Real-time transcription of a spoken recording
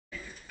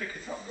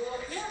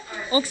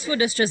Oxford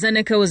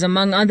AstraZeneca was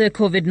among other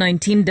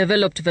COVID-19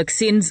 developed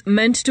vaccines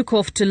meant to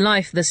cough to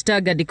life the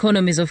staggered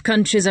economies of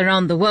countries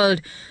around the world,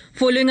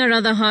 following a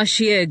rather harsh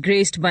year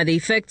graced by the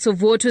effects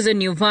of what was a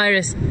new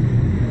virus.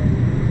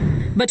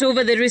 But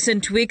over the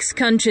recent weeks,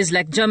 countries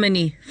like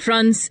Germany,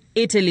 France,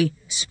 Italy,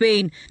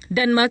 Spain,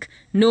 Denmark,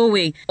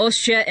 Norway,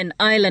 Austria and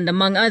Ireland,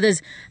 among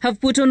others,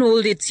 have put on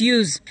hold its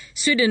use,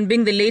 Sweden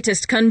being the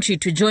latest country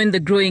to join the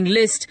growing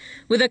list,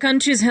 with the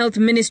country's health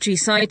ministry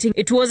citing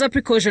it was a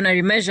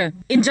precautionary measure.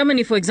 In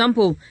Germany, for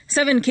example,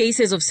 7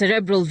 cases of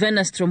cerebral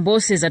venous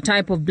thrombosis, a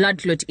type of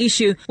blood clot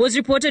issue, was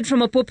reported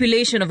from a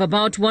population of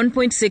about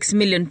 1.6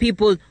 million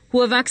people who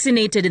were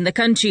vaccinated in the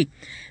country.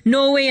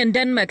 Norway and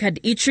Denmark had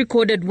each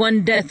recorded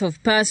 1 death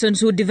of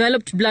persons who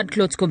developed blood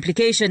clots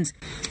complications.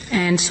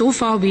 And so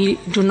far we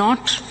do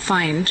not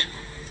find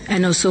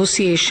an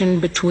association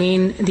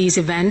between these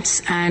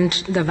events and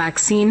the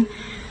vaccine,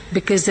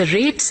 because the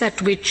rates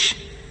at which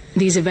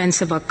these events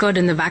have occurred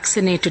in the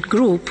vaccinated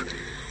group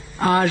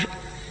are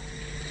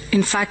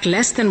in fact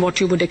less than what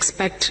you would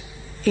expect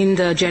in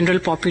the general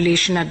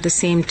population at the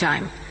same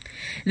time.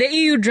 The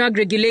EU drug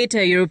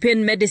regulator,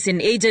 European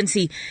Medicine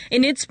Agency,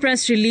 in its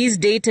press release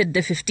dated the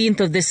 15th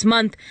of this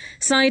month,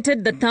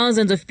 cited that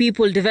thousands of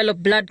people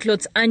develop blood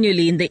clots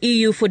annually in the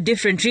EU for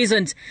different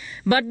reasons.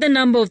 But the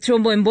number of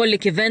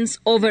thromboembolic events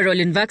overall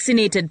in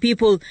vaccinated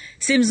people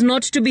seems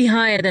not to be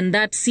higher than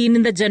that seen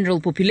in the general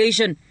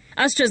population.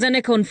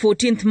 AstraZeneca on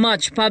 14th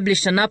March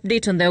published an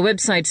update on their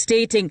website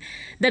stating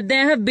that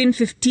there have been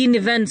 15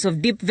 events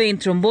of deep vein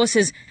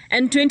thrombosis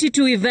and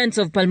 22 events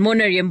of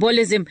pulmonary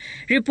embolism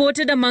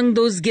reported among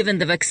those given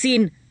the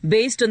vaccine,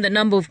 based on the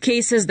number of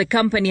cases the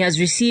company has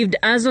received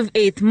as of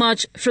 8th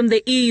March from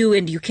the EU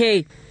and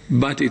UK.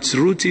 But it's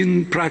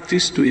routine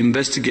practice to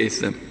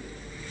investigate them.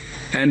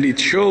 And it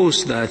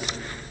shows that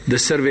the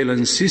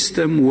surveillance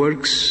system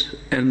works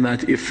and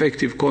that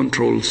effective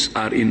controls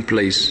are in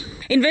place.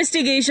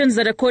 Investigations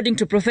that, according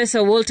to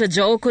Professor Walter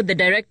Jaoko, the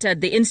director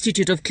at the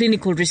Institute of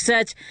Clinical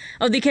Research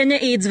of the Kenya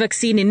AIDS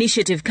Vaccine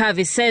Initiative,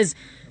 CAVI, says,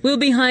 will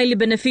be highly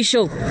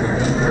beneficial,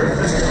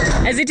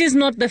 as it is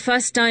not the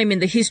first time in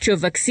the history of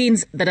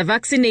vaccines that a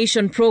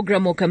vaccination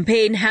program or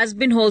campaign has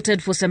been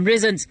halted for some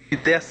reasons.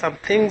 There are some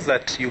things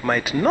that you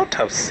might not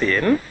have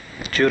seen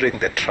during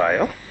the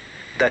trial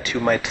that you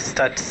might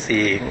start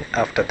seeing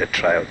after the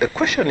trial. The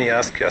question you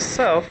ask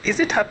yourself, is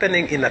it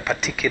happening in a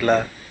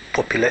particular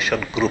population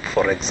group,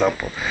 for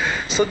example?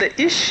 So the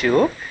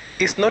issue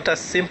is not as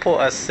simple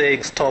as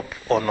saying stop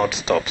or not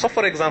stop. So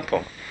for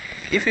example,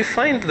 if you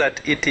find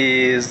that it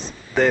is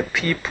the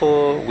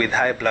people with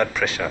high blood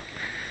pressure,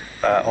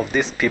 of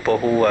these people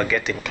who are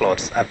getting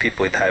clots are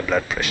people with high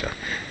blood pressure,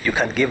 you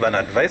can give an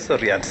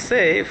advisory and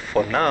say,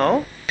 for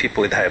now,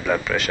 people with high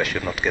blood pressure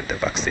should not get the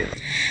vaccine.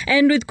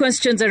 And with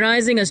questions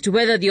arising as to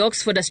whether the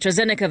Oxford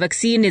AstraZeneca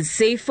vaccine is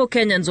safe for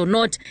Kenyans or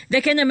not, the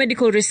Kenya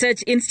Medical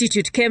Research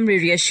Institute, KEMRI,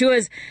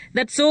 reassures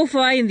that so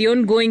far in the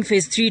ongoing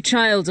phase 3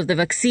 trials of the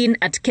vaccine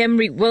at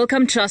KEMRI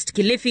Wellcome Trust,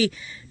 Kilifi,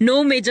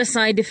 no major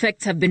side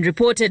effects have been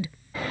reported.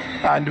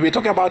 And we're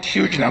talking about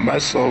huge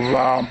numbers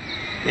of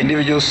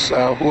individuals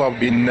who have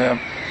been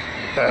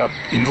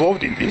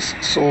involved in this.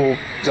 So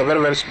it's a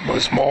very, very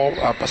small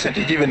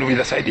percentage, even with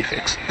the side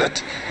effects.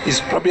 That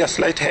is probably a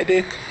slight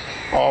headache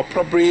or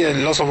probably a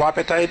loss of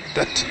appetite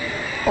that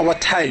over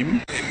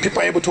time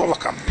people are able to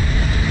overcome.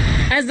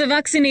 As the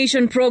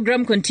vaccination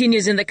program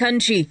continues in the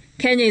country,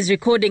 Kenya is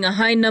recording a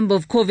high number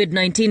of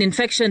COVID-19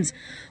 infections,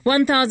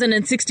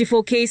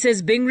 1,064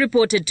 cases being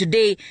reported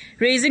today,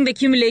 raising the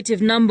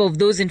cumulative number of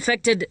those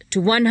infected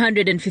to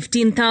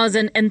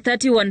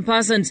 115,031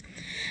 persons.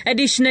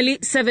 Additionally,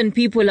 7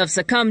 people have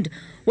succumbed,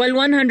 while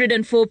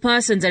 104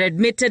 persons are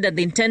admitted at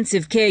the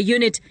intensive care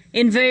unit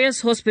in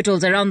various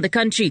hospitals around the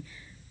country.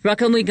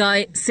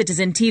 Rakamwigai,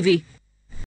 Citizen TV.